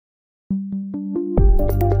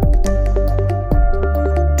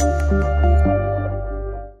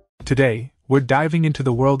Today, we're diving into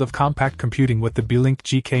the world of compact computing with the Beelink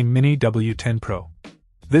GK Mini W10 Pro.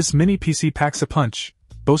 This mini PC packs a punch,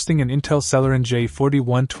 boasting an Intel Celeron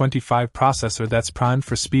J4125 processor that's primed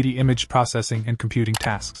for speedy image processing and computing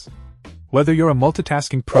tasks. Whether you're a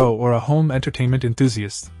multitasking pro or a home entertainment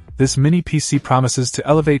enthusiast, this mini PC promises to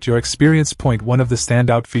elevate your experience. One of the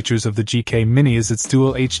standout features of the GK Mini is its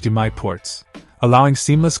dual HDMI ports, allowing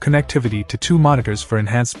seamless connectivity to two monitors for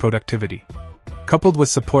enhanced productivity. Coupled with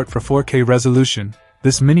support for 4K resolution,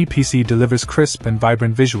 this mini PC delivers crisp and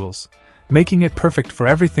vibrant visuals, making it perfect for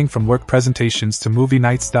everything from work presentations to movie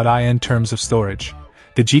nights. In terms of storage,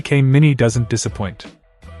 the GK Mini doesn't disappoint.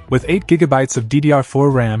 With 8GB of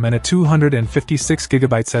DDR4 RAM and a 256GB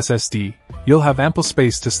SSD, you'll have ample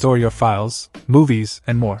space to store your files, movies,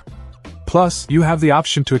 and more. Plus, you have the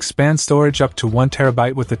option to expand storage up to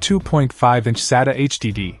 1TB with a 2.5-inch SATA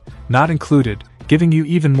HDD, not included, giving you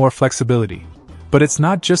even more flexibility. But it's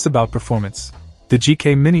not just about performance. The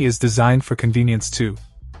GK Mini is designed for convenience too.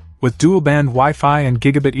 With dual-band Wi-Fi and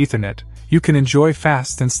gigabit Ethernet, you can enjoy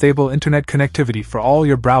fast and stable internet connectivity for all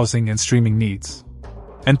your browsing and streaming needs.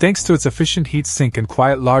 And thanks to its efficient heat sink and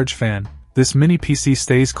quiet large fan, this mini PC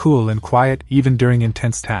stays cool and quiet even during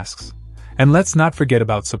intense tasks. And let's not forget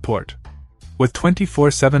about support. With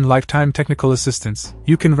 24/7 lifetime technical assistance,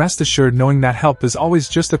 you can rest assured knowing that help is always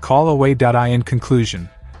just a call away. In conclusion,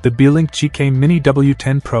 the Beelink GK Mini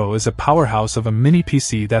W10 Pro is a powerhouse of a mini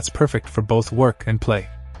PC that's perfect for both work and play.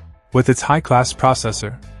 With its high-class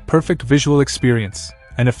processor, perfect visual experience,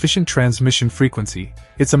 and efficient transmission frequency,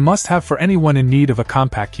 it's a must-have for anyone in need of a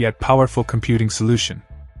compact yet powerful computing solution.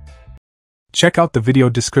 Check out the video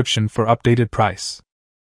description for updated price.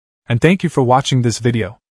 And thank you for watching this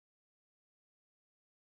video.